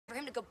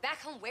to go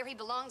back home where he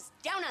belongs,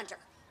 down under.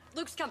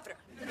 Luke's comforter.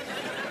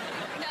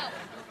 No.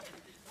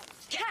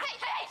 Hey!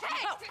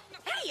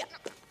 Hey!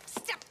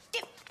 Stop!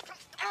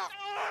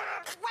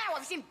 Wow,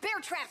 I've seen bear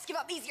traps give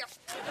up easier.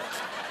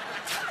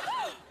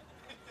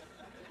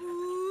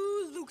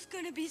 Ooh, Luke's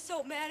gonna be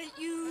so mad at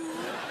you.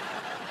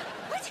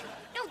 What?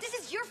 No, this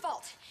is your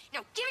fault. Now,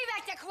 give me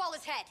back that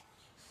koala's head.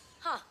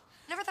 Huh.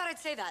 Never thought I'd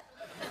say that.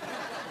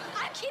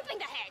 I'm keeping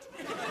the head.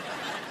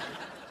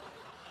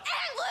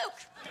 And Luke!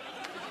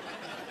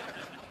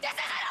 This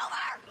isn't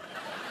over!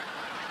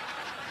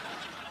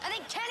 I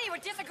think Kenny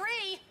would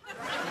disagree.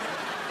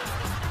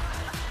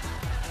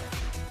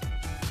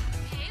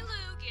 Hey,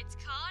 Luke, it's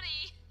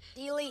Connie.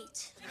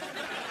 Delete.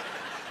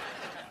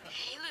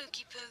 Hey,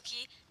 Lukey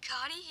Pookie.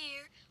 Connie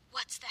here.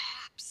 What's the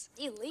haps?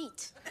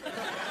 Delete.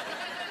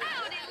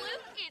 Howdy,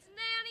 Luke. It's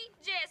Nanny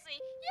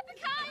Jessie.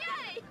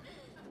 Yippee-ki-yay!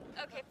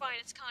 Okay, fine,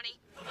 it's Connie.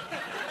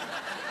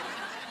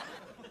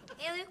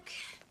 Hey, Luke.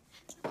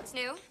 What's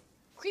new?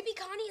 Creepy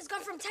Connie has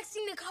gone from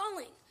texting to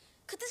calling.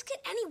 Could this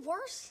get any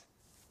worse?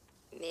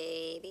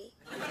 Maybe.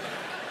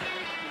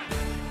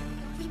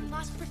 We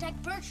must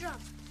protect Bertram.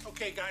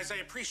 Okay, guys, I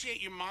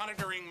appreciate you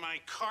monitoring my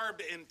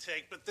carb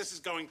intake, but this is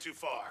going too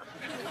far.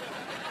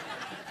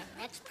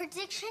 Next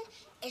prediction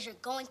is you're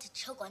going to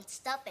choke on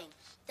stuffing.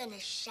 Then a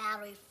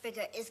shadowy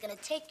figure is going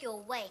to take you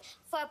away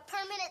for a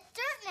permanent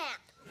dirt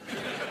nap.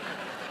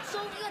 So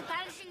we are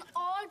banishing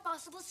all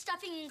possible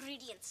stuffing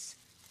ingredients.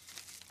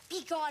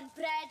 Begone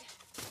bread.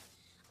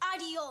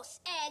 Adios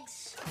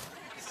eggs.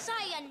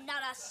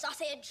 Sayonara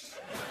sausage.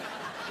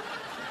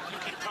 You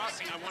keep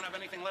tossing, I won't have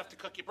anything left to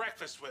cook you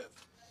breakfast with.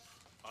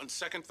 On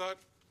second thought,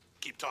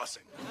 keep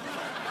tossing.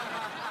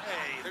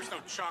 Hey, there's no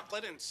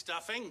chocolate in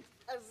stuffing.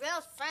 A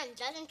real friend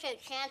doesn't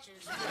take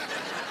chances.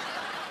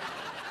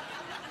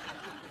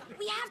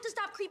 We have to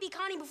stop Creepy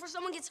Connie before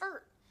someone gets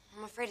hurt.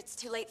 I'm afraid it's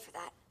too late for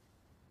that.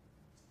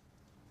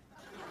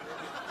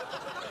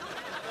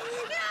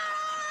 No!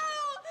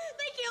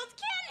 They killed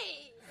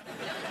Kenny!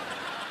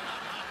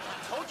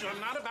 I told you I'm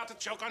not about to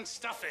choke on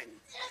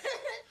stuffing.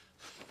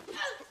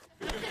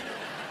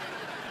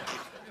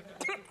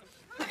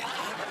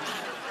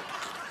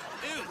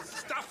 Ew,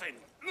 stuffing.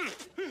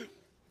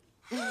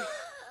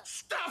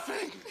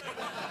 Stuffing!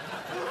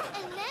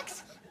 And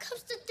next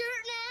comes the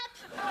dirt nap.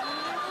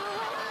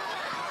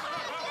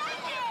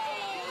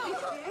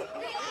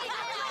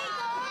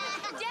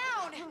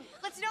 Down!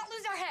 Let's not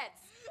lose our heads.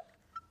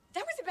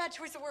 That was a bad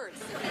choice of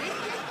words.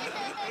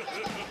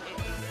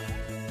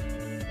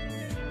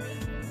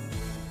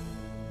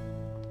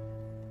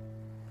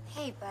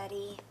 Hey,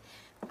 buddy.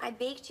 I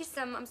baked you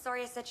some I'm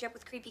sorry I set you up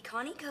with Creepy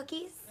Connie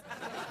cookies.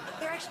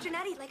 They're extra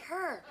nutty like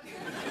her.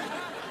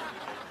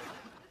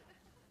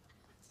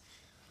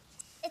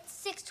 It's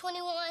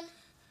 6:21.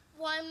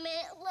 1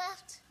 minute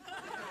left.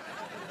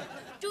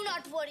 Do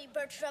not worry,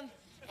 Bertram.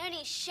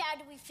 Any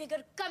shadowy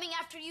figure coming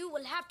after you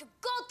will have to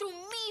go through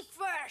me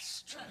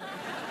first.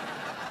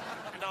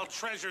 And I'll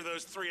treasure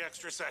those 3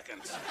 extra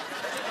seconds.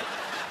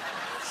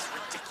 It's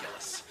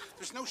ridiculous.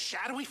 There's no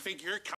shadowy figure